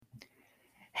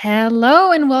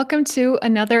Hello, and welcome to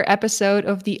another episode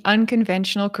of the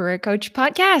Unconventional Career Coach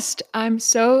podcast. I'm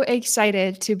so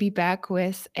excited to be back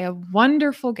with a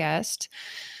wonderful guest.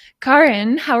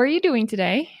 Carin, how are you doing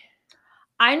today?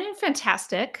 I'm doing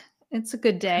fantastic. It's a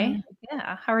good day.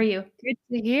 Yeah. How are you? Good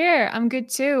to hear. I'm good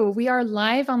too. We are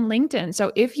live on LinkedIn.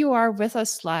 So if you are with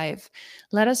us live,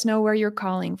 let us know where you're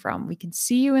calling from. We can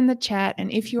see you in the chat.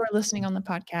 And if you are listening on the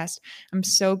podcast, I'm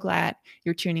so glad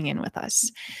you're tuning in with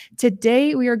us.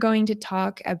 Today, we are going to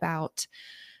talk about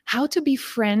how to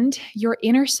befriend your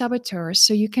inner saboteurs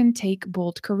so you can take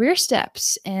bold career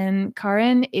steps. And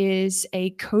Carin is a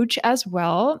coach as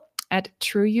well at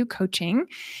True You Coaching.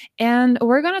 And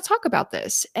we're going to talk about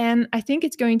this. And I think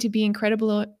it's going to be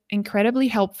incredibly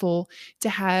helpful to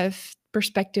have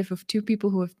perspective of two people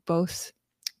who have both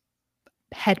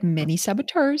had many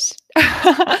saboteurs,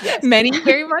 Yes. many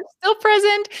very much still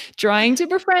present, trying to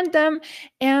befriend them,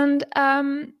 and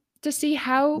to see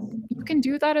how you can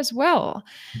do that as well.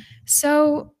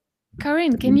 So,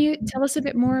 Carin, can you tell us a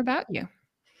bit more about you?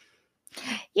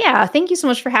 Yeah. Thank you so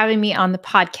much for having me on the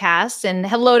podcast. And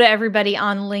hello to everybody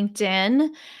on LinkedIn.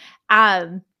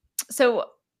 Um, so,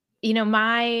 you know,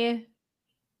 my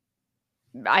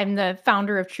I'm the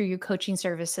founder of True You Coaching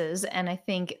Services. And I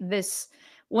think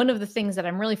one of the things that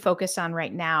I'm really focused on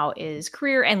right now is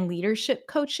career and leadership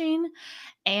coaching.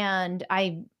 And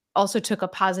I also took a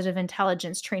positive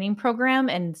intelligence training program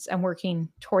and I'm working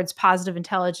towards positive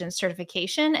intelligence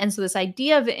certification. And so this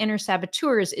idea of the inner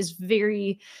saboteurs is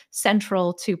very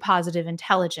central to positive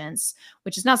intelligence,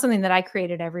 which is not something that I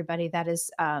created, everybody. That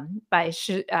is by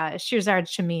Shirzad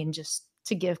Shamin, just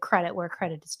to give credit where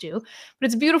credit is due. But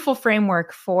it's a beautiful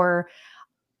framework for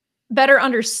better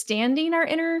understanding our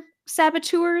inner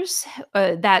saboteurs.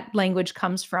 That language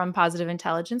comes from positive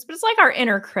intelligence, but it's like our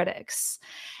inner critics.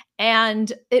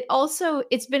 And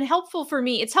it's been helpful for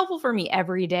me. It's helpful for me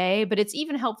every day, but it's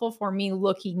even helpful for me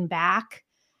looking back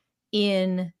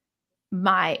in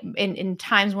in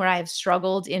times where I have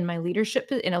struggled in my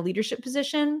in a leadership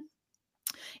position.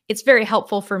 It's very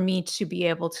helpful for me to be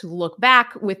able to look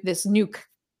back with this new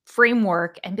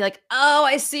framework and be like, "Oh,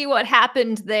 I see what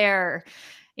happened there."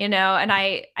 And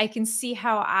I can see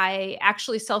how I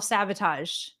actually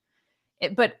self-sabotaged.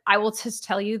 But I will just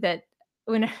tell you that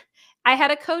when I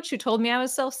had a coach who told me I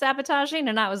was self-sabotaging,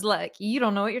 and I was like, "You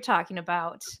don't know what you're talking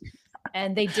about."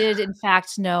 And they did, in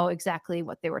fact, know exactly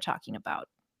what they were talking about.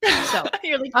 So,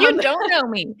 You're like, you um, don't know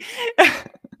me.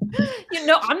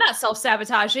 I'm not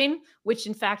self-sabotaging, which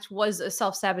in fact was a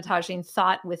self-sabotaging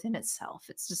thought within itself.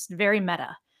 It's just very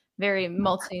meta, very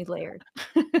multi-layered.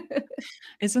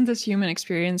 Isn't this human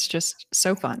experience just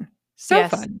so fun? So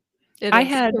Yes, fun. it I is.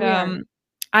 had Here we are.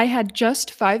 I had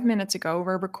just 5 minutes ago,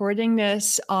 we're recording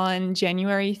this on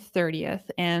January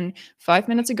 30th, and 5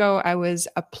 minutes ago, I was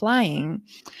applying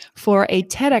for a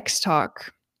TEDx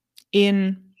talk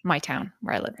in my town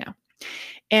where I live now.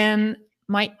 And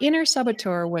my inner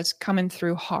saboteur was coming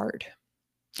through hard.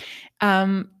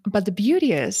 But the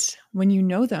beauty is when you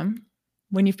know them,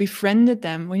 when you've befriended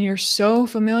them, when you're so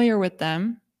familiar with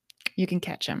them, you can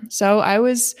catch them. So I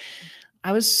was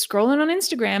scrolling on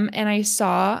Instagram and I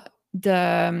saw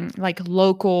the like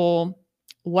local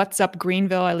What's Up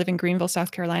Greenville. I live in Greenville,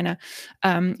 South Carolina.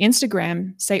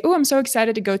 Instagram say, "Oh, I'm so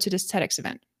excited to go to this TEDx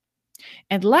event."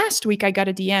 And last week I got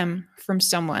a DM from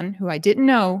someone who I didn't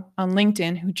know on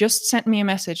LinkedIn who just sent me a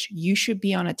message, "You should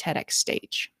be on a TEDx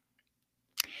stage."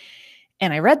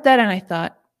 And I read that and I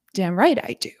thought, damn right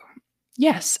I do.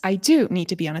 Yes, I do need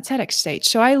to be on a TEDx stage.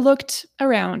 So I looked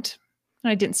around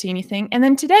and I didn't see anything. And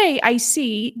then today I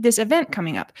see this event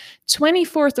coming up,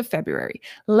 24th of February,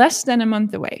 less than a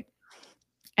month away.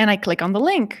 And I click on the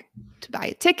link to buy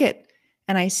a ticket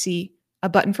and I see a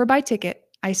button for buy ticket.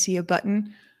 I see a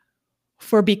button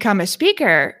for become a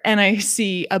speaker and I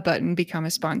see a button become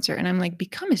a sponsor. And I'm like,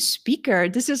 become a speaker?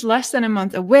 This is less than a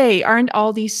month away. Aren't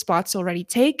all these spots already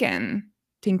taken?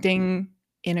 Ding, ding,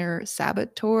 inner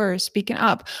saboteur speaking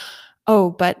up.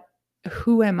 Oh, but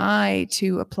who am I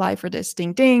to apply for this?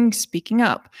 Ding, ding, speaking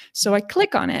up. So I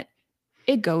click on it.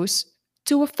 It goes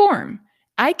to a form.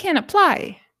 I can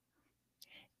apply.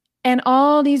 And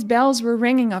all these bells were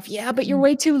ringing of, yeah, but you're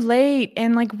way too late.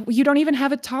 And like, you don't even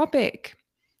have a topic.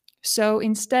 So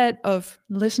instead of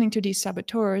listening to these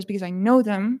saboteurs, because I know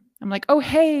them, I'm like, oh,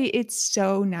 hey, it's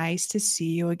so nice to see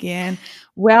you again.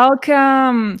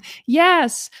 Welcome.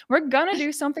 Yes, we're going to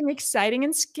do something exciting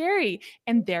and scary.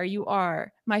 And there you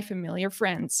are, my familiar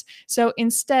friends. So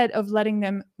instead of letting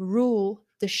them rule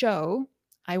the show,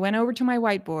 I went over to my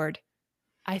whiteboard.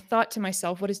 I thought to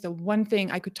myself, what is the one thing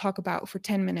I could talk about for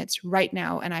 10 minutes right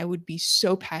now? And I would be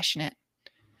so passionate.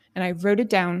 And I wrote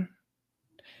it down.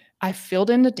 I filled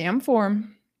in the damn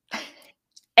form.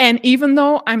 And even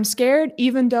though I'm scared,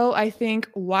 even though I think,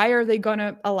 why are they going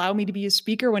to allow me to be a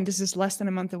speaker when this is less than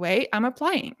a month away? I'm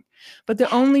applying. But the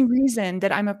only reason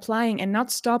that I'm applying and not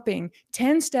stopping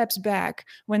 10 steps back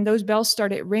when those bells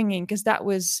started ringing, because that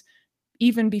was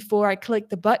even before I clicked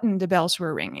the button, the bells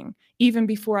were ringing. Even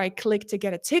before I clicked to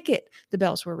get a ticket, the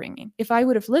bells were ringing. If I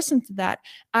would have listened to that,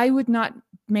 I would not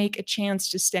make a chance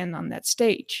to stand on that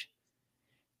stage.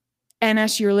 And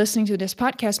as you're listening to this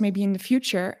podcast, maybe in the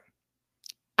future,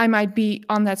 I might be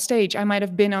on that stage. I might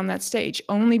have been on that stage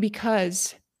only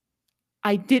because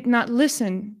I did not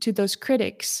listen to those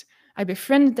critics. I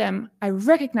befriended them, I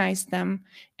recognized them,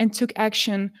 and took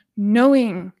action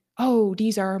knowing, oh,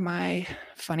 these are my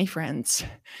funny friends.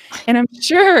 And I'm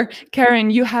sure,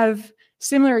 Carin, you have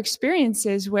similar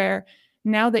experiences where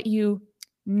now that you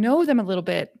know them a little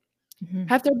bit,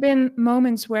 have there been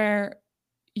moments where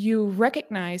you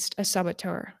recognized a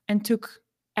saboteur and took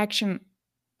action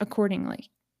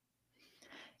accordingly?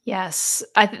 Yes,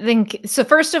 I think so.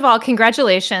 First of all,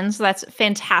 congratulations. That's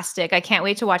fantastic. I can't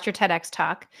wait to watch your TEDx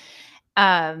talk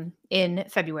in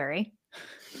February.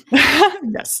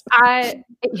 Yes. I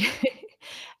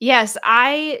yes,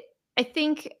 I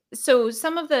think so.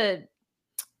 Some of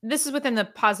this is within the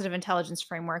positive intelligence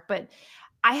framework, but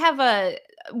I have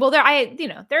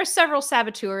there are several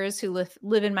saboteurs who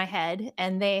live in my head,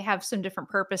 and they have some different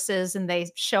purposes, and they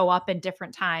show up in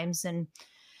different times, and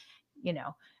you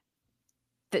know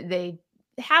they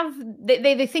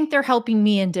they think they're helping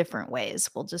me in different ways.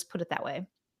 We'll just put it that way.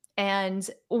 And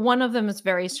one of them is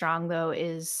very strong though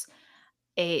is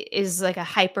like a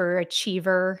hyper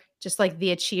achiever, just like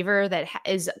the achiever that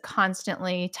is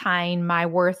constantly tying my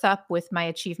worth up with my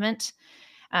achievement.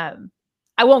 Um,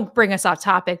 I won't bring us off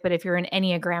topic, but if you're an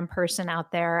Enneagram person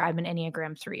out there, I'm an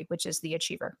Enneagram 3, which is the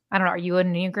achiever. I don't know. Are you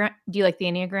an Enneagram? Do you like the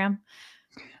Enneagram?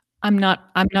 I'm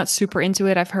not super into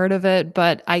it. I've heard of it,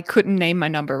 but I couldn't name my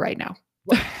number right now.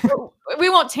 We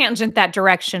won't tangent that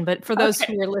direction, but for those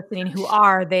Okay. who are listening who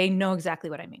are, they know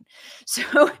exactly what I mean.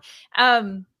 So,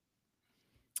 um,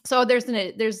 so there's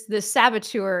this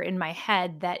saboteur in my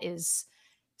head that is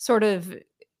sort of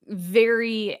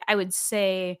very, I would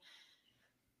say,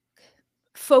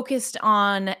 focused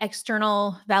on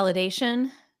external validation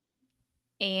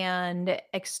and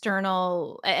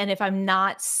if I'm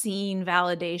not seeing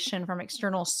validation from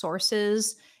external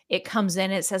sources, it comes in,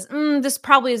 it says, this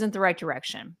probably isn't the right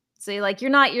direction. So like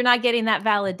you're not getting that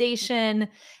validation,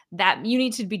 that you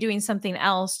need to be doing something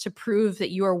else to prove that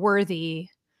you are worthy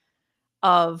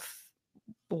of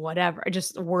whatever,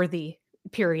 just worthy,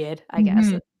 period, I guess.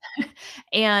 Mhm.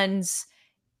 And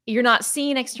you're not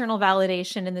seeing external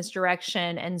validation in this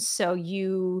direction. And so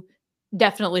you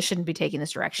definitely shouldn't be taking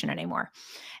this direction anymore.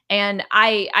 And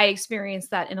I experience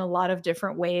that in a lot of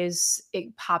different ways.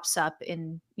 It pops up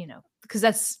in, because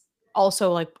that's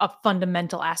also like a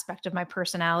fundamental aspect of my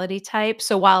personality type.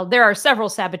 So while there are several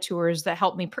saboteurs that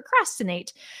help me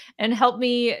procrastinate and help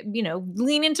me,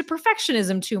 lean into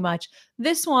perfectionism too much,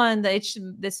 this one,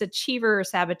 this achiever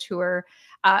saboteur,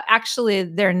 actually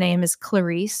their name is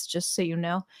Clarice, just so you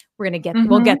know. We'll get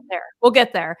Mhm. there. We'll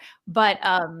get there. But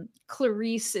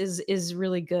Clarice is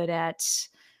really good at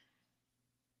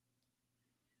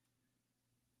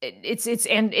it's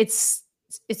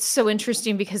so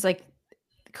interesting because like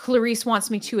Clarice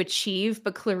wants me to achieve,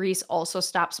 but Clarice also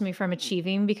stops me from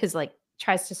achieving because like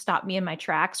tries to stop me in my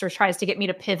tracks or tries to get me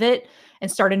to pivot and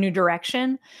start a new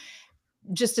direction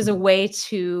just as a way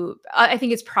to I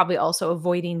think it's probably also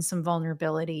avoiding some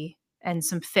vulnerability and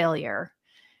some failure.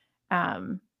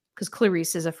 Because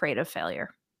Clarice is afraid of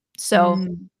failure. So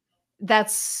Mm.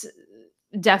 that's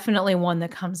definitely one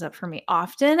that comes up for me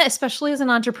often, especially as an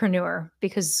entrepreneur,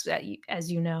 because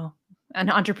as you know, in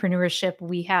entrepreneurship,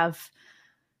 we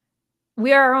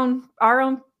are our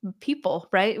own people,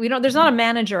 right? We don't, there's not a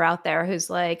manager out there who's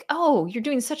like, oh, you're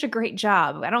doing such a great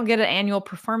job. I don't get an annual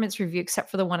performance review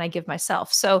except for the one I give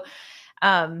myself. So,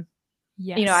 um,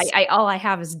 Yes. I all I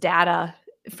have is data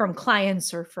from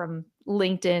clients or from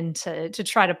LinkedIn to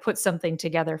try to put something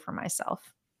together for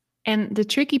myself. And the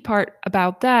tricky part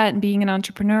about that, being an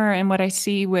entrepreneur, and what I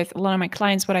see with a lot of my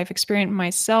clients, what I've experienced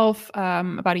myself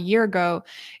about a year ago,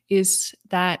 is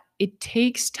that it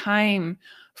takes time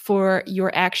for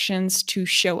your actions to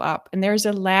show up. And there's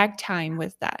a lag time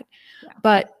with that. Yeah.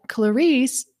 But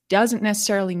Clarice doesn't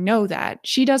necessarily know that.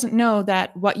 She doesn't know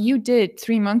that what you did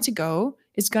 3 months ago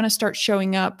is going to start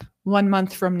showing up 1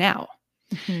 month from now.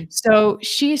 Mhm. So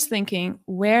she's thinking,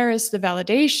 where is the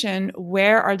validation?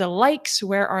 Where are the likes?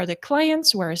 Where are the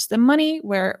clients? Where is the money?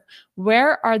 Where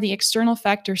are the external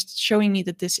factors showing me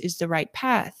that this is the right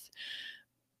path?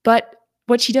 But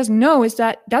what she doesn't know is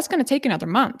that that's going to take another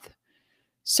month.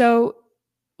 So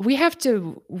we have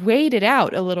to wait it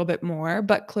out a little bit more.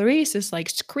 But Clarice is like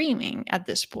screaming at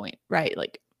this point, right?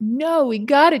 Like, no, we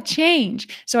got to change.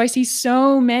 So I see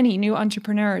so many new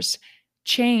entrepreneurs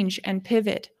change and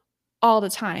pivot all the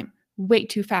time, way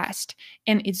too fast.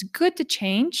 And it's good to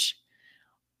change,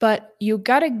 but you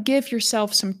got to give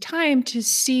yourself some time to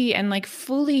see and like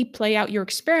fully play out your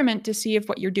experiment to see if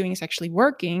what you're doing is actually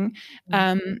working.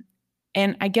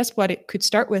 And I guess what it could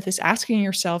start with is asking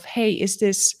yourself, hey, is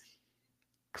this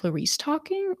Clarice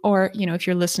talking? Or, you know, if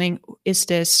you're listening, is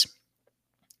this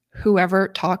whoever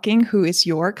talking who is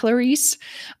your Clarice?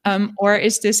 Or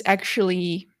is this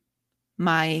actually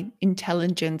my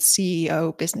intelligent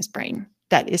CEO business brain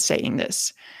that is saying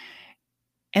this?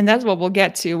 And that's what we'll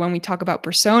get to when we talk about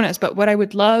personas. But what I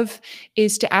would love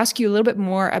is to ask you a little bit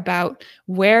more about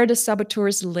where the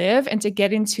saboteurs live and to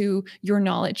get into your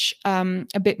knowledge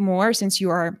a bit more, since you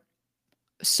are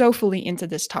so fully into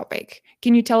this topic.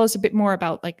 Can you tell us a bit more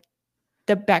about like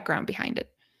the background behind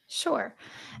it? Sure.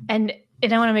 And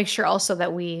I want to make sure also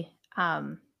that we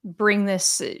bring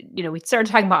this, we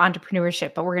started talking about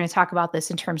entrepreneurship, but we're going to talk about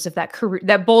this in terms of that career,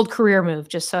 that bold career move,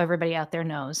 just so everybody out there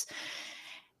knows.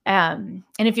 And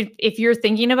if you're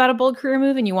thinking about a bold career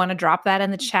move and you want to drop that in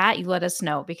the chat, you let us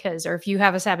know, because, or if you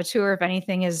have a saboteur, if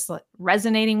anything is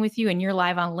resonating with you and you're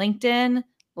live on LinkedIn,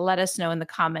 let us know in the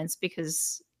comments,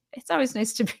 because it's always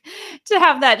nice to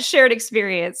have that shared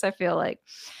experience, I feel like.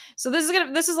 So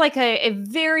this is like a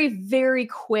very, very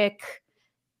quick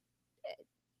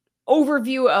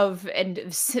overview of, and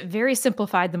very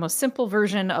simplified, the most simple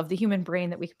version of the human brain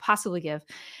that we could possibly give.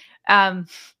 But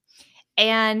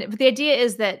the idea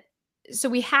is that, so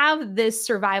we have this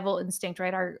survival instinct,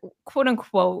 right? Our quote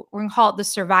unquote, we're gonna call it the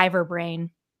survivor brain.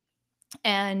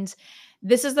 And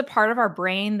this is the part of our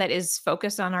brain that is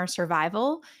focused on our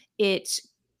survival. It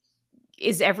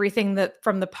is everything that,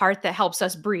 from the part that helps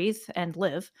us breathe and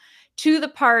live, to the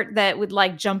part that would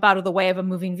like jump out of the way of a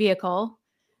moving vehicle,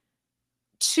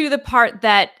 to the part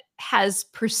that has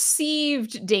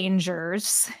perceived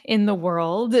dangers in the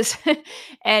world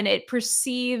and it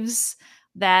perceives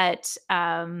that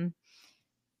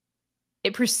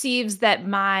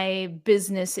my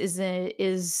business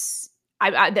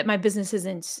that my business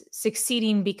isn't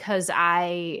succeeding because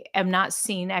I am not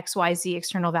seeing XYZ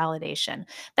external validation.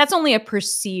 That's only a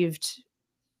perceived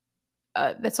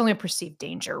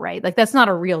danger, right? Like that's not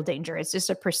a real danger. It's just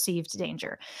a perceived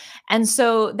danger. And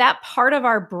so that part of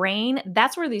our brain,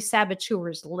 that's where these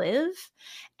saboteurs live.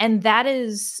 And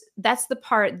that's the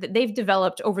part that they've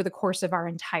developed over the course of our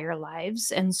entire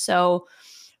lives. And so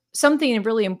something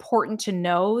really important to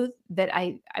know that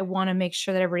I want to make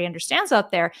sure that everybody understands out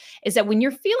there is that when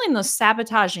you're feeling those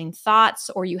sabotaging thoughts,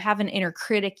 or you have an inner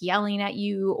critic yelling at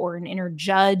you, or an inner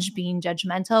judge being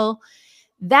judgmental,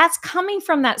 that's coming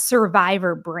from that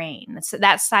survivor brain. That's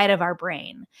that side of our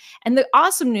brain. And the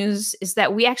awesome news is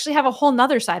that we actually have a whole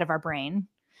nother side of our brain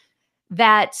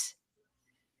that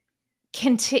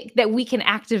that we can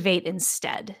activate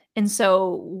instead. And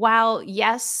so while,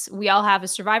 yes, we all have a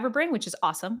survivor brain, which is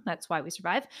awesome, that's why we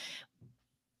survive,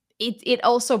 it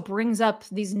also brings up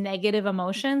these negative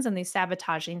emotions and these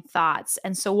sabotaging thoughts.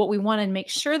 And so what we want to make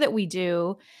sure that we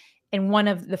do, and one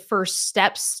of the first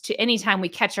steps to anytime we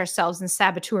catch ourselves in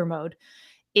saboteur mode,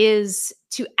 is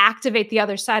to activate the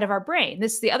other side of our brain.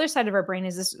 The other side of our brain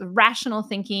is this rational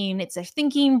thinking. It's a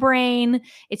thinking brain.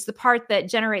 It's the part that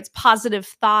generates positive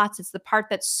thoughts. It's the part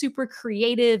that's super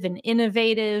creative and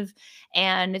innovative.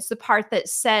 And it's the part that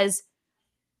says,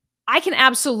 I can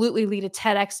absolutely lead a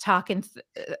TEDx talk in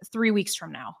 3 weeks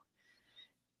from now.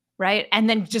 Right. And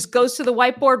then just goes to the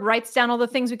whiteboard, writes down all the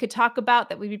things we could talk about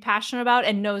that we'd be passionate about,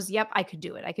 and knows, yep, I could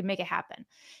do it. I could make it happen.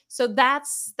 So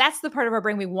that's the part of our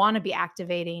brain we want to be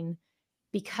activating,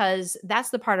 because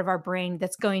that's the part of our brain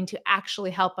that's going to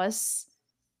actually help us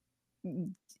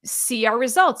see our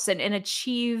results and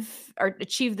achieve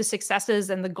the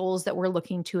successes and the goals that we're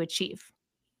looking to achieve.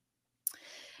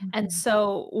 And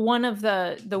so one of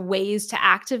the ways to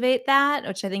activate that,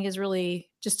 which I think is really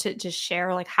just to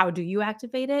share, like, how do you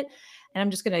activate it? And I'm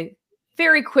just going to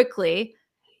very quickly,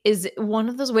 is one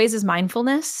of those ways is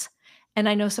mindfulness. And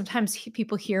I know sometimes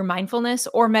people hear mindfulness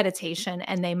or meditation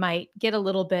and they might get a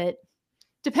little bit,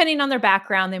 depending on their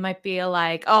background, they might be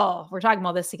like, oh, we're talking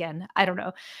about this again. I don't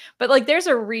know. But like, there's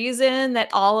a reason that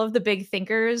all of the big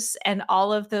thinkers and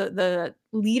all of the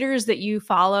leaders that you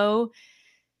follow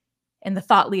and the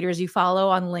thought leaders you follow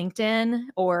on LinkedIn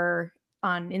or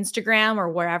on Instagram or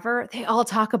wherever, they all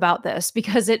talk about this,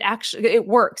 because it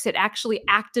works. It actually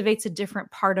activates a different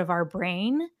part of our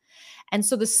brain. And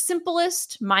so the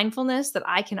simplest mindfulness that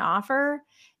I can offer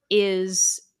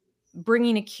is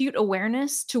bringing acute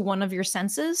awareness to one of your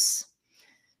senses.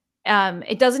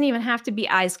 It doesn't even have to be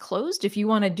eyes closed. If you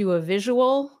want to do a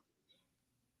visual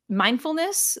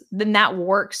mindfulness, then that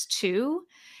works too,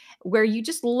 where you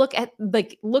just look at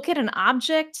an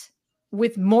object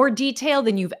with more detail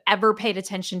than you've ever paid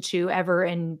attention to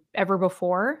ever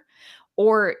before,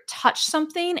 or touch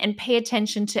something and pay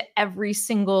attention to every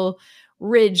single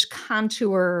ridge,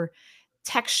 contour,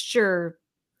 texture,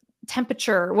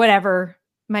 temperature, whatever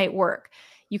might work.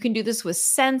 You can do this with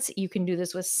sense, you can do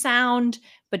this with sound,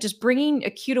 but just bringing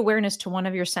acute awareness to one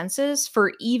of your senses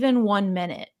for even 1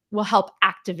 minute will help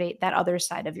activate that other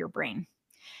side of your brain.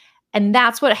 And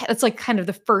that's like kind of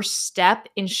the first step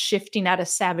in shifting out of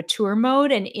saboteur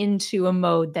mode and into a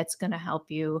mode that's going to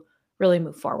help you really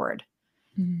move forward.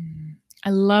 I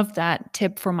love that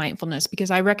tip for mindfulness because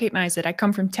I recognize that I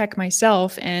come from tech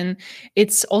myself and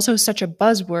it's also such a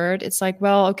buzzword. It's like,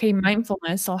 well, okay,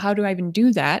 mindfulness. So how do I even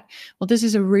do that? Well, this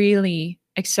is a really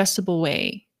accessible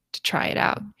way to try it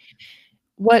out.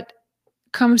 What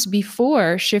comes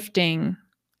before shifting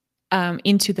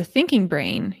into the thinking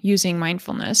brain using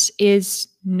mindfulness is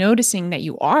noticing that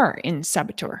you are in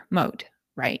saboteur mode,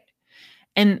 right?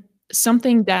 And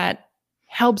something that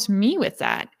helps me with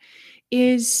that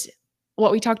is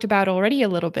what we talked about already a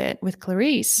little bit with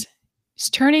Clarice, is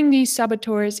turning these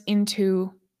saboteurs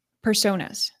into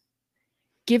personas,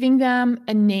 giving them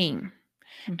a name,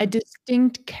 a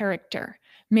distinct character.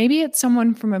 Maybe it's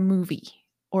someone from a movie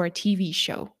or a TV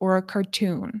show or a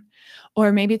cartoon,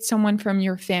 or maybe it's someone from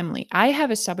your family. I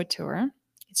have a saboteur.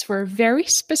 It's for very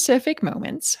specific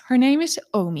moments. Her name is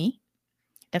Omi.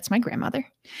 That's my grandmother.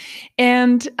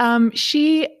 And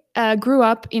she grew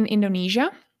up in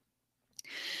Indonesia.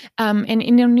 In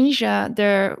Indonesia,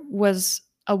 there was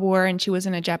a war and she was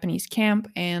in a Japanese camp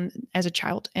and as a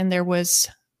child, and there was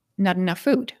not enough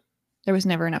food. There was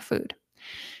never enough food.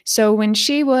 So when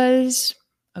she was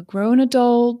a grown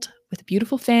adult with a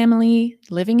beautiful family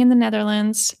living in the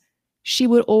Netherlands, she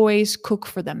would always cook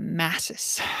for the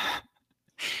masses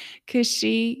because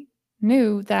she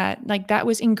knew that like that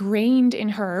was ingrained in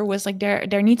her, was like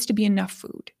there needs to be enough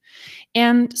food.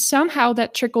 And somehow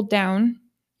that trickled down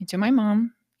into my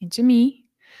mom, into me,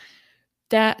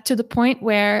 that to the point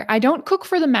where I don't cook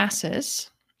for the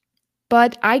masses,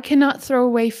 but I cannot throw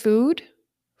away food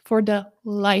for the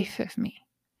life of me.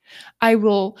 I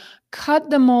will cut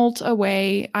the mold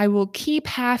away. I will keep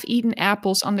half-eaten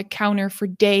apples on the counter for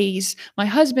days. My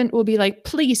husband will be like,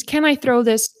 please, can I throw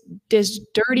this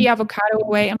dirty avocado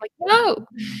away? I'm like, no,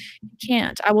 you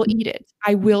can't. I will eat it.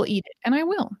 I will eat it. And I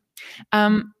will.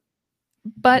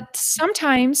 But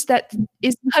sometimes that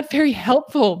is not very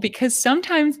helpful because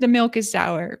sometimes the milk is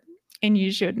sour and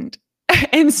you shouldn't.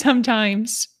 And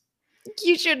sometimes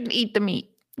you shouldn't eat the meat,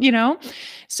 you know?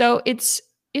 So it's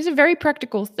a very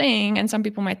practical thing. And some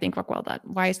people might think, like, well,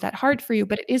 why is that hard for you?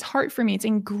 But it is hard for me. It's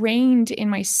ingrained in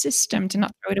my system to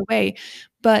not throw it away.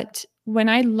 But when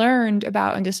I learned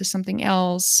about, and this is something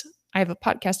else, I have a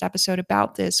podcast episode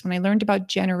about this. When I learned about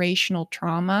generational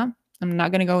trauma, I'm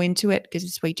not going to go into it because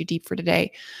it's way too deep for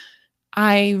today.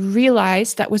 I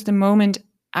realized that was the moment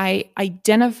I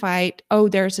identified, oh,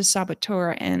 there's a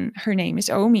saboteur and her name is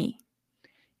Omi.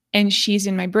 And she's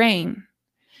in my brain.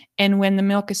 And when the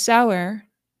milk is sour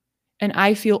and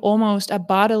I feel almost a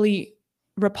bodily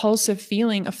repulsive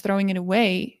feeling of throwing it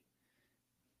away,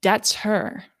 that's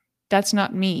her. That's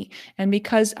not me. And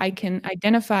because I can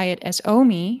identify it as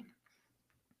Omi,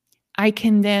 I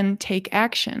can then take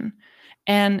action.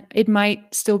 And it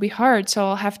might still be hard. So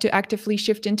I'll have to actively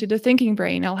shift into the thinking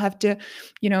brain. I'll have to,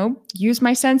 use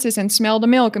my senses and smell the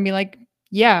milk and be like,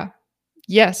 yeah,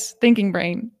 yes, thinking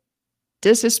brain.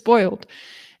 This is spoiled.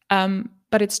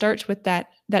 But it starts with that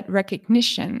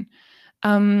recognition.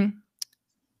 I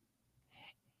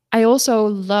also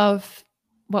love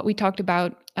what we talked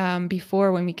about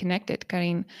before when we connected,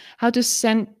 Carin, how to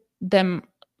send them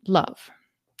love.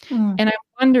 And I'm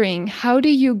wondering, how do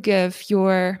you give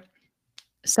your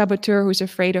saboteur who's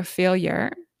afraid of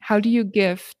failure, how do you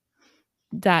give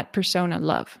that persona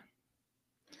love?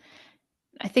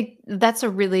 I think it's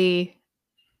really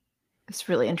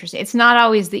interesting. It's not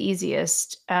always the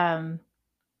easiest, but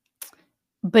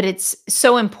it's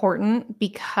so important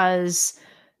because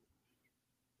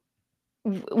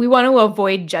we want to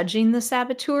avoid judging the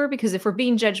saboteur, because if we're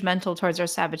being judgmental towards our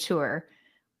saboteur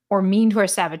or mean to our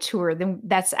saboteur, then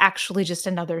that's actually just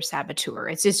another saboteur.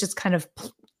 It's just kind of,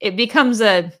 it becomes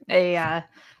a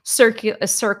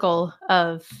circle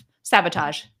of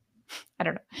sabotage. I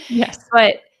don't know. Yes.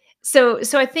 But so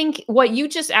I think what you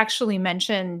just actually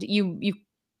mentioned, you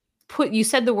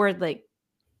said the word like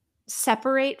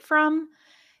separate from,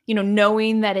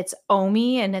 knowing that it's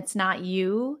me and it's not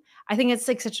you. I think it's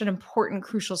like such an important,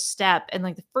 crucial step. And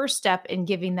like the first step in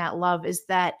giving that love is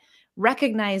that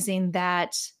recognizing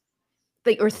that,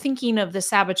 like, or thinking of the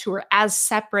saboteur as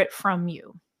separate from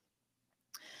you.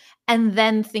 And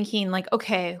then thinking like,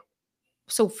 okay,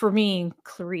 so for me,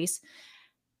 Clarice,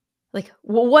 like,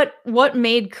 well, what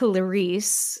made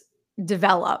Clarice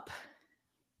develop,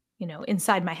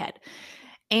 inside my head?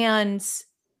 And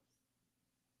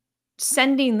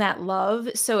sending that love.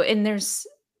 So, and there's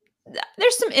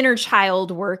some inner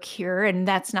child work here, and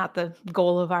that's not the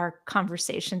goal of our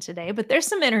conversation today, but there's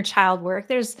some inner child work.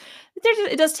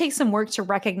 It does take some work to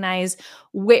recognize,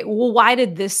 well, why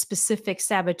did this specific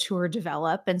saboteur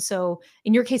develop? And so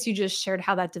in your case, you just shared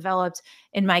how that developed.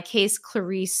 In my case,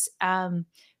 Clarice,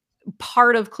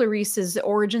 part of Clarice's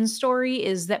origin story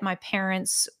is that my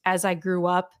parents, as I grew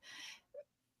up,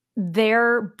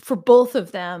 for both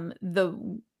of them,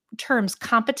 the terms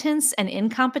competence and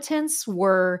incompetence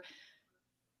were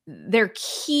their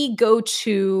key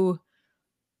go-to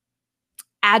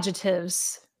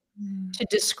adjectives to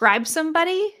describe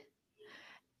somebody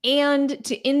and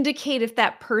to indicate if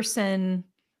that person,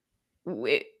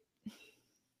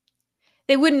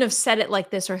 they wouldn't have said it like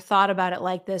this or thought about it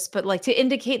like this, but like to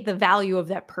indicate the value of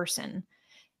that person.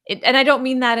 And I don't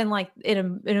mean that in like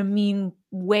in a mean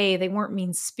way. They weren't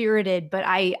mean spirited, but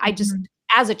I just,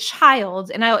 as a child,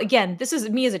 and again, this is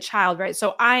me as a child, right?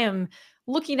 So I am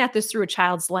looking at this through a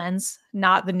child's lens,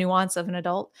 not the nuance of an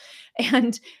adult.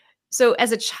 And so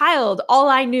as a child, all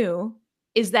I knew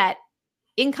is that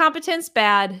incompetence,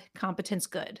 bad, competence,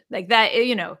 good. Like that,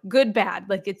 good, bad.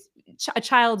 Like it's a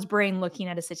child's brain looking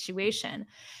at a situation.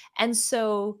 And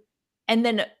so, and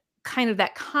then kind of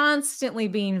that constantly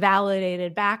being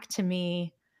validated back to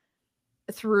me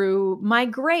through my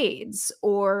grades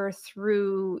or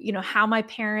through, how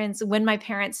when my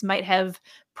parents might have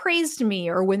praised me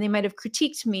or when they might have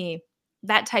critiqued me,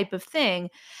 that type of thing.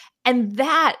 And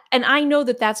I know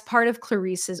that that's part of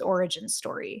Clarice's origin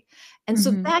story. And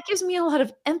so that gives me a lot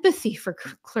of empathy for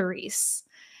Clarice.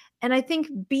 And I think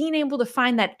being able to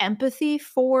find that empathy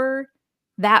for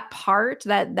that part,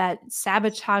 that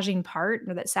sabotaging part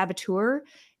or that saboteur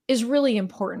is really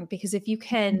important, because if you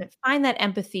can find that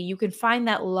empathy, you can find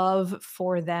that love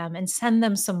for them and send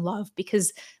them some love,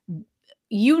 because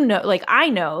like I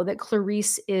know that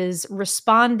Clarice is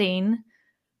responding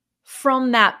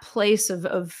from that place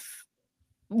of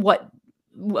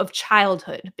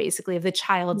childhood, basically, of the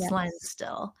child's lens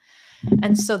still.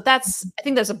 And so I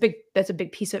think that's a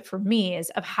big piece of it for me, is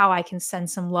of how I can send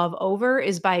some love over,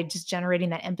 is by just generating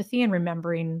that empathy and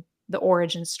remembering the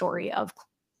origin story of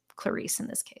Clarice in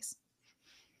this case.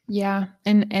 Yeah.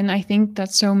 And I think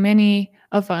that so many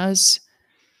of us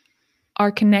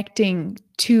are connecting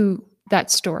to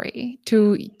that story,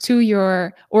 to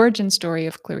your origin story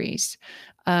of Clarice.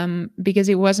 Because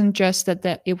it wasn't just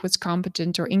that it was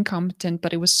competent or incompetent,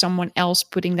 but it was someone else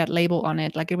putting that label on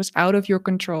it. Like it was out of your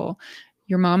control.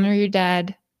 Your mom or your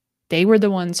dad, they were the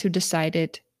ones who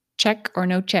decided check or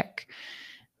no check.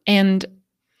 And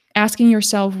asking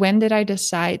yourself, when did I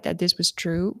decide that this was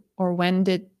true? Or when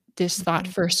did this thought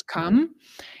first come?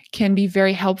 Can be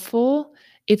very helpful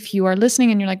if you are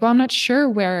listening and you're like, well, I'm not sure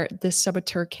where this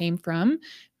saboteur came from.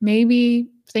 Maybe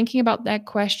thinking about that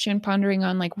question, pondering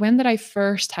on like, when did I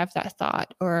first have that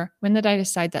thought? Or when did I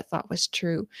decide that thought was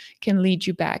true, can lead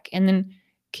you back. And then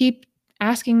keep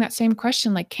asking that same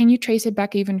question, like, can you trace it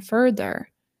back even further?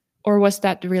 Or was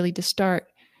that really the start?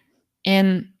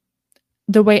 And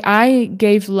the way I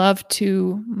gave love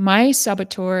to my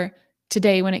saboteur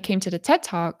today when it came to the TED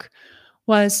Talk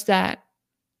was that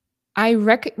I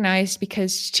recognized,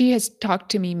 because she has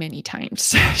talked to me many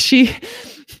times.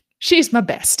 She's my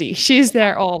bestie. She's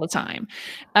there all the time.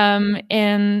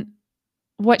 And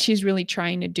what she's really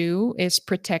trying to do is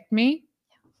protect me.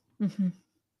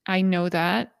 I know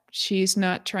that she's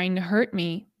not trying to hurt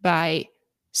me by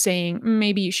saying,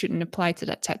 maybe you shouldn't apply to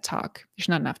that TED Talk. There's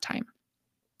not enough time.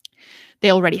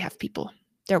 They already have people.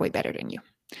 They're way better than you.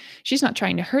 She's not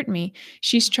trying to hurt me.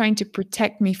 She's trying to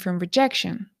protect me from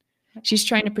rejection. She's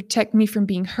trying to protect me from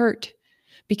being hurt.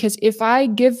 Because if I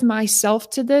give myself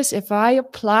to this, if I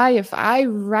apply, if I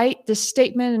write the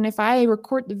statement, and if I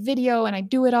record the video and I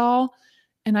do it all,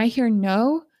 and I hear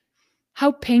no,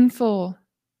 how painful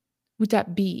would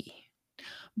that be?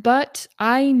 But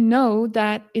I know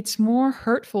that it's more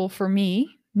hurtful for me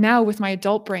now with my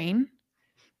adult brain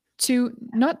to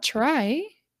not try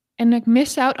and like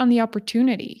miss out on the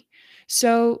opportunity.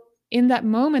 So in that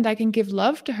moment, I can give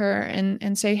love to her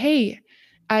and say, hey,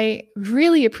 I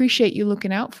really appreciate you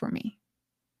looking out for me.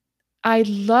 I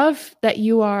love that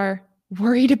you are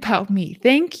worried about me.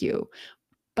 Thank you.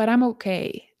 but I'm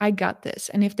okay. I got this.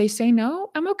 And if they say no,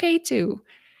 I'm okay too.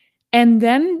 And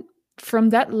then from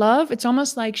that love, it's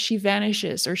almost like she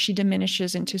vanishes or she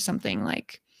diminishes into something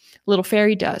like little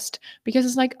fairy dust, because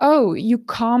it's like, oh, you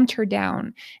calmed her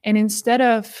down. And instead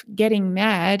of getting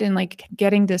mad and like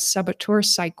getting this saboteur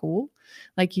cycle,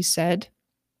 like you said,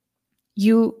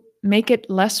 you make it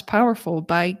less powerful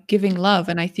by giving love.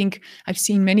 And I think I've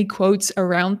seen many quotes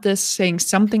around this saying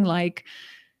something like,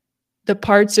 the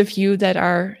parts of you that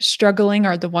are struggling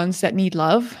are the ones that need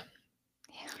love.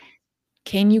 Yeah.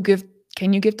 Can you give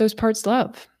those parts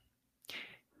love?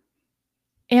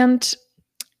 And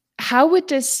how would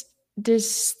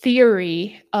this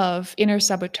theory of inner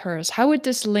saboteurs, how would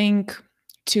this link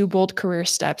to bold career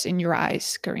steps in your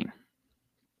eyes, Carin?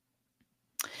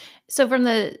 So from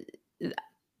the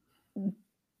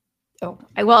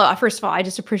well, first of all, I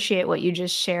just appreciate what you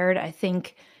just shared. I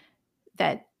think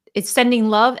that it's sending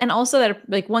love, and also that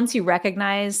like once you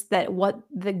recognize that what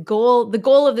the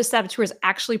goal of the saboteur is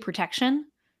actually protection,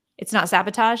 it's not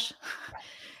sabotage.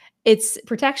 It's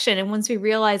protection. And once we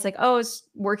realize like, oh, it's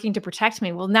working to protect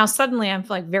me, well, now suddenly I'm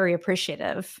like very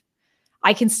appreciative.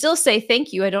 I can still say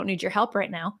thank you. I don't need your help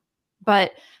right now,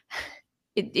 but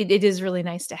it is really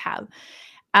nice to have.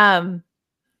 Um,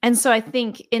 and so I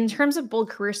think in terms of bold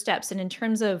career steps and in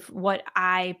terms of what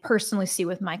I personally see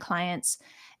with my clients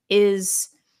is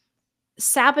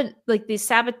the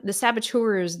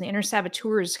saboteurs and the inner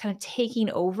saboteurs kind of taking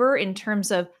over in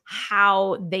terms of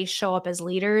how they show up as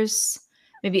leaders.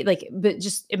 Maybe like, but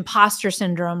just imposter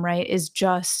syndrome, right, is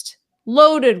just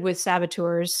loaded with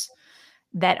saboteurs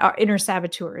that are inner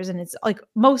saboteurs. And it's like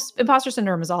most imposter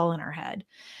syndrome is all in our head.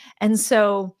 And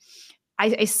so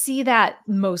I see that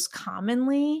most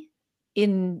commonly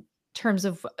in terms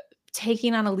of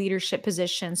taking on a leadership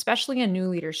position, especially a new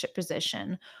leadership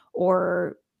position,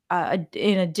 or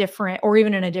in a different, or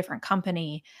even in a different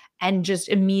company, and just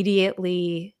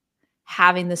immediately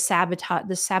having the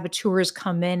saboteurs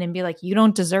come in and be like, "You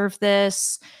don't deserve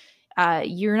this.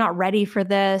 You're not ready for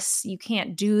this. You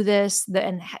can't do this,"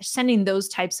 and sending those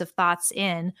types of thoughts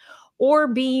in, or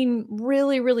being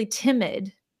really, really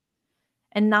timid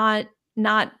and not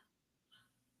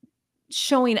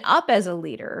showing up as a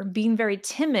leader, being very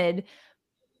timid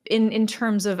in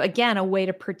terms of, again, a way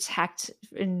to protect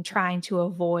and trying to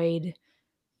avoid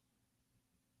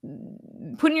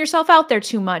putting yourself out there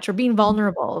too much or being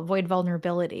vulnerable, avoid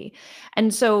vulnerability.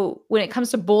 And so when it comes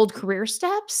to bold career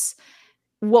steps,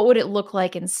 what would it look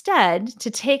like instead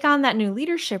to take on that new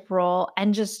leadership role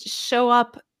and just show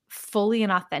up fully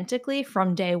and authentically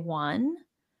from day one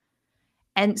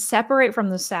and separate from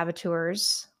the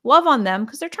saboteurs, love on them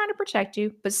because they're trying to protect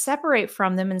you, but separate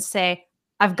from them and say,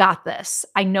 I've got this.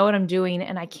 I know what I'm doing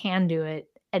and I can do it.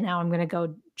 And now I'm going to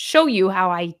go show you how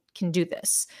I can do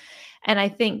this. And I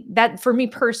think that for me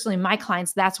personally, my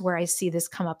clients, that's where I see this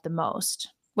come up the most.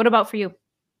 What about for you?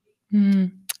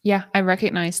 Yeah, I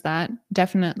recognize that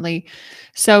definitely.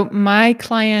 So my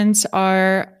clients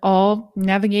are all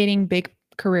navigating big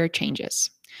career changes.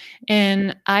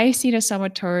 And I see the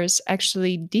saboteurs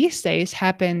actually these days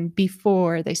happen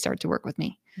before they start to work with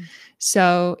me. Mm.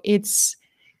 So it's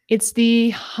the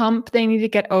hump they need to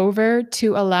get over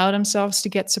to allow themselves to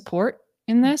get support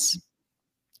in this.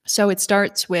 So it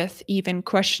starts with even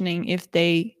questioning if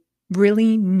they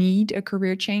really need a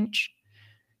career change.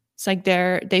 It's like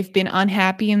they've been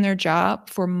unhappy in their job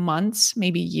for months,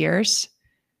 maybe years.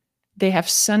 They have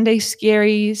Sunday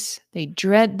scaries. They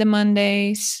dread the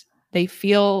Mondays. They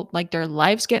feel like their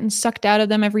life's getting sucked out of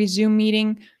them every Zoom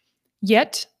meeting.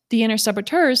 Yet the inner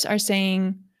saboteurs are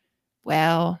saying,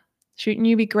 well, shouldn't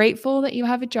you be grateful that you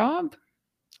have a job?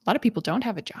 A lot of people don't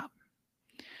have a job.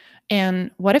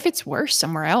 And what if it's worse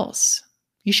somewhere else?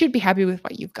 You should be happy with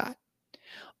what you've got.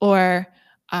 Or,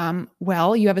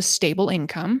 well, you have a stable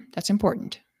income. That's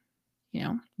important,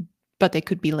 but they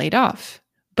could be laid off,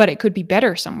 but it could be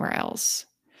better somewhere else.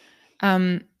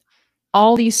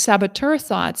 All these saboteur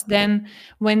thoughts, then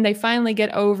when they finally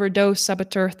get over those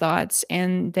saboteur thoughts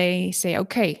and they say,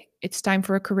 okay, it's time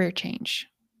for a career change.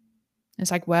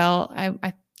 It's like, well,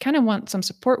 I kind of want some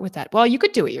support with that. Well, you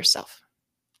could do it yourself.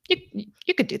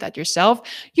 You could do that yourself.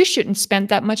 You shouldn't spend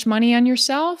that much money on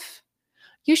yourself.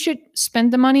 You should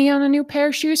spend the money on a new pair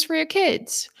of shoes for your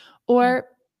kids, or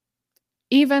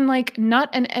even like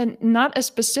not a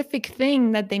specific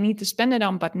thing that they need to spend it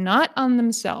on, but not on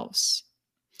themselves.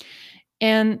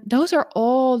 And those are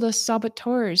all the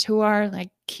saboteurs who are like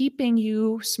keeping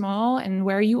you small and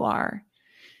where you are,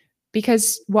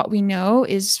 because what we know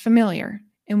is familiar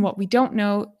and what we don't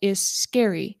know is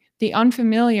scary. The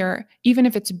unfamiliar, even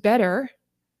if it's better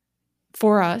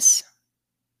for us,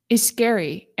 is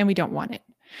scary and we don't want it.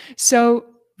 So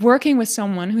working with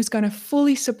someone who's going to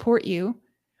fully support you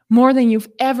more than you've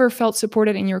ever felt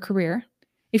supported in your career.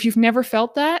 If you've never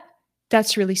felt that,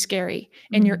 that's really scary.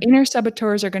 And your inner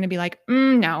saboteurs are going to be like,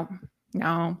 no,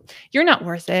 you're not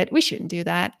worth it. We shouldn't do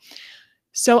that.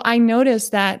 So I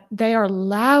noticed that they are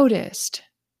loudest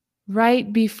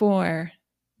right before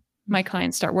my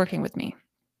clients start working with me.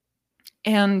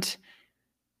 And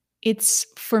it's,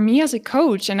 for me as a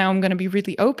coach, and now I'm going to be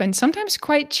really open, sometimes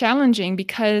quite challenging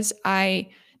because I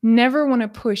never want to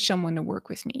push someone to work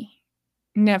with me.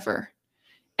 Never.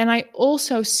 And I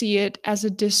also see it as a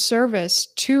disservice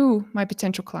to my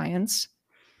potential clients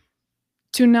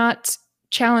to not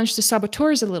challenge the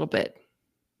saboteurs a little bit.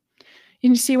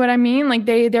 You see what I mean? Like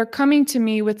they're coming to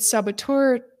me with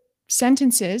saboteur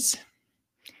sentences.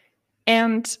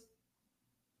 And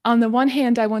on the one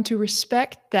hand, I want to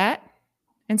respect that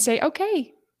and say,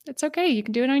 okay, it's okay. You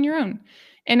can do it on your own.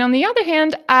 And on the other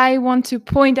hand, I want to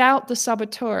point out the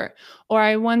saboteur, or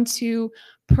I want to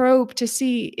probe to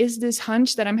see, is this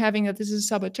hunch that I'm having that this is a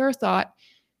saboteur thought,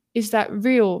 is that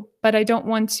real? But I don't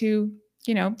want to,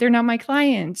 they're not my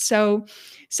clients. So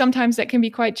sometimes that can be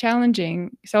quite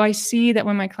challenging. So I see that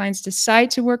when my clients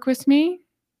decide to work with me,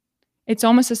 it's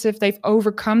almost as if they've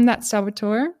overcome that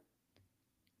saboteur.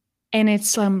 And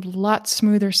it's a lot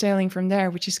smoother sailing from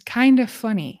there, which is kind of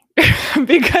funny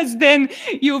because then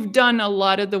you've done a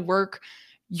lot of the work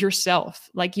yourself.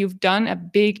 Like you've done a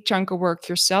big chunk of work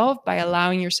yourself by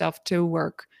allowing yourself to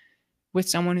work with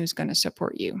someone who's going to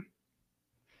support you.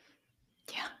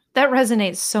 Yeah, that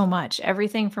resonates so much.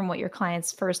 Everything from what your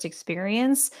clients first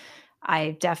experience.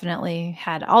 I definitely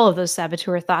had all of those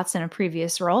saboteur thoughts in a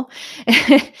previous role.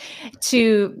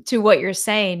 To what you're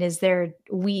saying is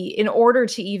in order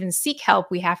to even seek help,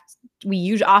 we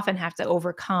often have to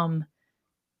overcome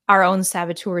our own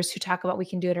saboteurs who talk about we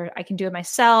can do it, or I can do it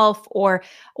myself, or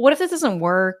what if this doesn't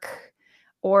work,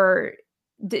 or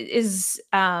is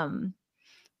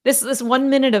this 1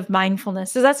 minute of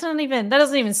mindfulness, that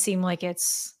doesn't even seem like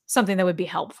it's something that would be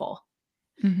helpful.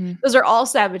 Mm-hmm. Those are all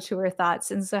saboteur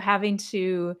thoughts. And so having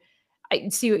to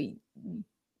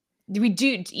we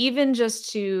do, even just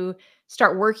to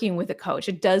start working with a coach,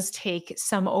 it does take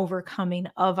some overcoming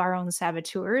of our own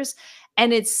saboteurs.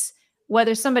 And it's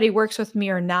whether somebody works with me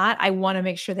or not, I want to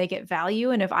make sure they get value.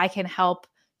 And if I can help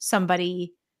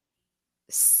somebody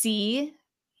see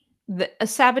a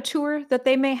saboteur that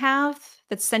they may have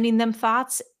that's sending them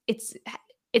thoughts,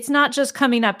 it's not just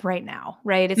coming up right now,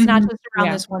 right? It's not Mm-hmm. just around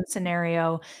Yeah. this one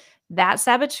scenario. That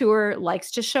saboteur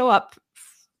likes to show up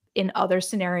in other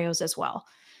scenarios as well.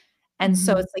 And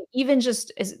so Mm-hmm. it's like even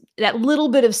just as that little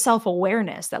bit of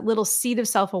self-awareness, that little seed of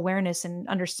self-awareness and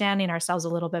understanding ourselves a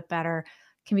little bit better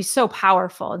can be so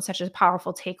powerful and such a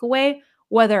powerful takeaway,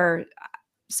 whether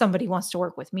somebody wants to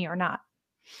work with me or not.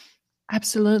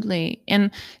 Absolutely.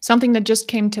 And something that just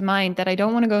came to mind that I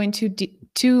don't want to go into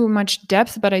too much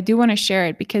depth, but I do want to share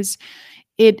it because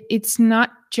it's not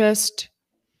just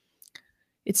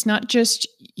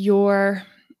your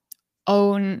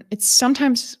own. It's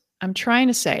sometimes, I'm trying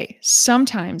to say,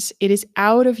 sometimes it is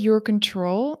out of your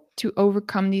control to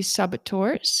overcome these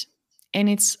saboteurs, and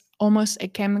it's almost a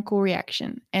chemical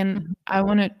reaction. And I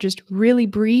want to just really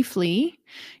briefly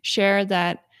share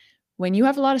that when you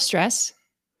have a lot of stress,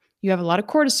 you have a lot of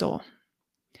cortisol.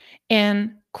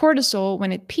 And cortisol,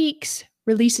 when it peaks,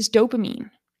 releases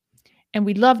dopamine. And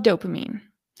we love dopamine.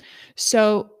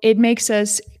 So it makes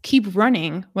us keep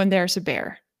running when there's a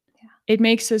bear. Yeah. It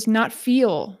makes us not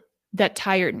feel that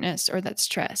tiredness or that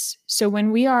stress. So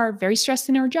when we are very stressed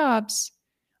in our jobs,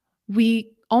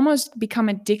 we almost become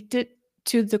addicted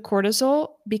to the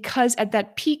cortisol because at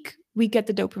that peak, we get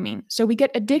the dopamine. So we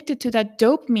get addicted to that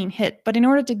dopamine hit. But in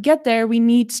order to get there, we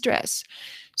need stress.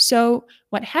 So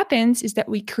what happens is that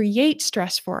we create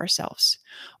stress for ourselves,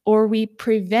 or we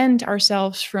prevent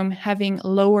ourselves from having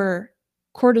lower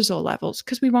cortisol levels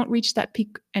because we won't reach that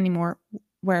peak anymore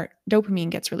where dopamine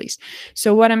gets released.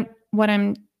 So what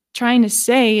I'm trying to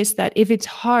say is that if it's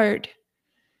hard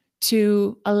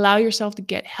to allow yourself to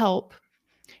get help,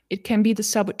 it can be the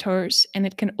saboteurs, and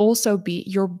it can also be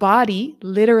your body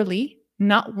literally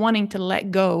not wanting to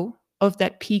let go of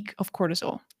that peak of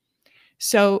cortisol.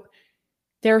 So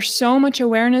there's so much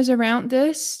awareness around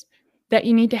this that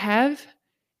you need to have.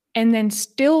 And then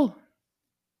still,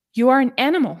 you are an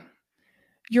animal.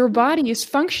 Your body is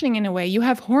functioning in a way. You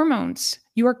have hormones.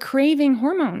 You are craving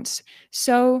hormones.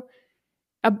 So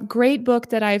a great book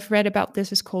that I've read about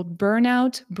this is called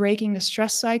Burnout, Breaking the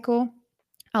Stress Cycle.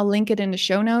 I'll link it in the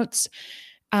show notes.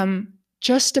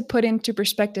 Just to put into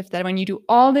perspective that when you do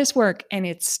all this work and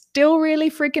it's still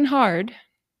really freaking hard,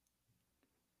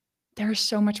 there's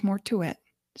so much more to it.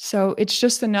 So it's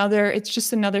just another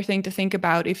thing to think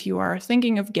about if you are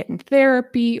thinking of getting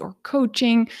therapy or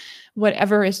coaching,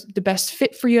 whatever is the best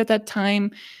fit for you at that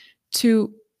time,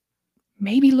 to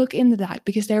maybe look into that,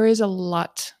 because there is a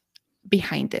lot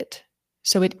behind it.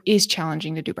 So it is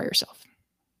challenging to do by yourself.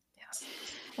 Yes.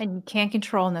 And you can't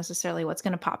control necessarily what's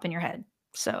going to pop in your head.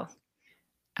 So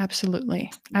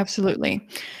absolutely. Absolutely.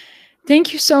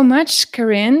 Thank you so much,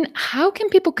 Carin. How can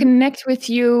people connect with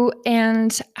you,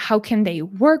 and how can they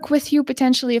work with you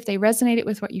potentially if they resonated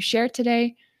with what you shared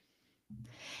today?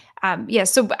 Yeah,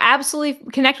 so absolutely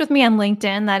connect with me on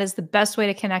LinkedIn. That is the best way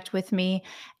to connect with me.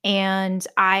 And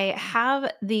I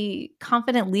have the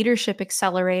Confident Leadership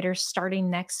Accelerator starting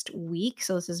next week.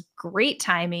 So this is great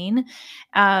timing.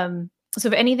 So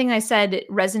if anything I said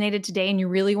resonated today and you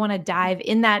really want to dive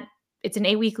in that, it's an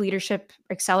 8-week leadership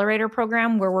accelerator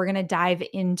program where we're going to dive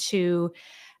into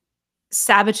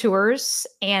saboteurs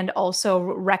and also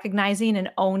recognizing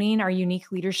and owning our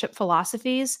unique leadership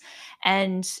philosophies.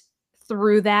 And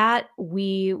through that,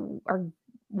 we are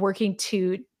working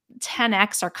to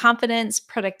 10x our confidence,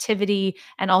 productivity,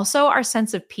 and also our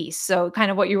sense of peace. So,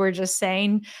 kind of what you were just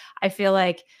saying, I feel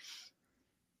like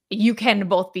you can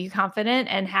both be confident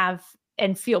and have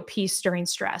and feel peace during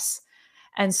stress.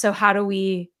 And so how do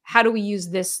we use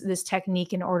this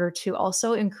technique in order to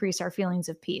also increase our feelings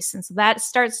of peace? And so that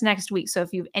starts next week. So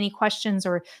if you have any questions,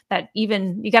 or that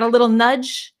even you got a little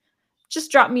nudge,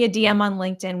 just drop me a DM on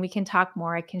LinkedIn. We can talk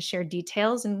more. I can share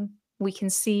details, and we can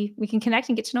connect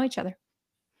and get to know each other.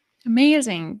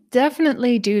 Amazing.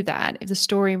 Definitely do that if the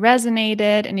story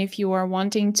resonated and if you are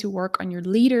wanting to work on your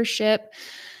leadership.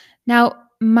 Now,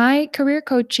 my career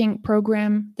coaching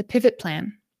program, the Pivot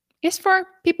Plan, is for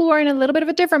people who are in a little bit of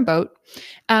a different boat.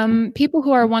 People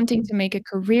who are wanting to make a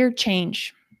career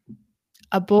change,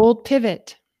 a bold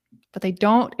pivot, but they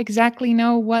don't exactly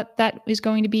know what that is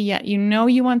going to be yet. You know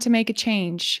you want to make a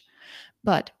change,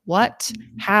 but what,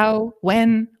 how,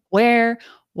 when, where,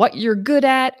 what you're good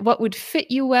at, what would fit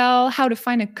you well, how to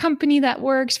find a company that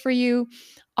works for you,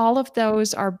 all of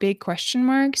those are big question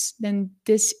marks, then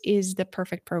this is the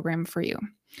perfect program for you.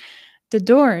 The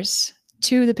doors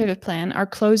to the Pivot Plan are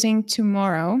closing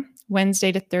tomorrow,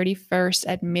 Wednesday the 31st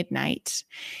at midnight.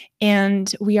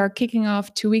 And we are kicking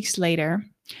off 2 weeks later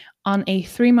on a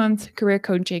 3-month career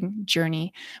coaching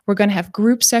journey. We're going to have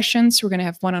group sessions. We're going to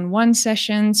have one-on-one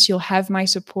sessions. You'll have my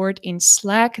support in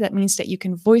Slack. That means that you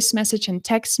can voice message and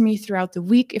text me throughout the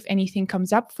week if anything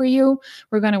comes up for you.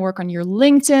 We're going to work on your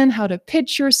LinkedIn, how to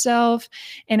pitch yourself,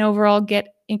 and overall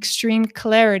get extreme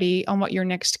clarity on what your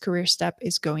next career step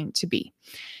is going to be.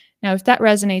 Now, if that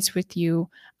resonates with you,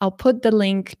 I'll put the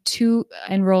link to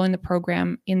enroll in the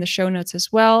program in the show notes,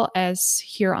 as well as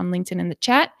here on LinkedIn in the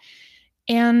chat.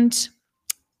 And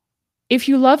if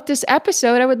you loved this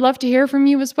episode, I would love to hear from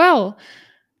you as well.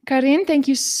 Carin, thank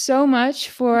you so much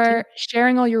for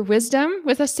sharing all your wisdom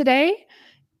with us today.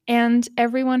 And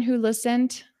everyone who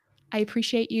listened, I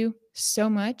appreciate you so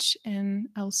much. And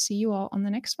I'll see you all on the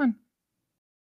next one.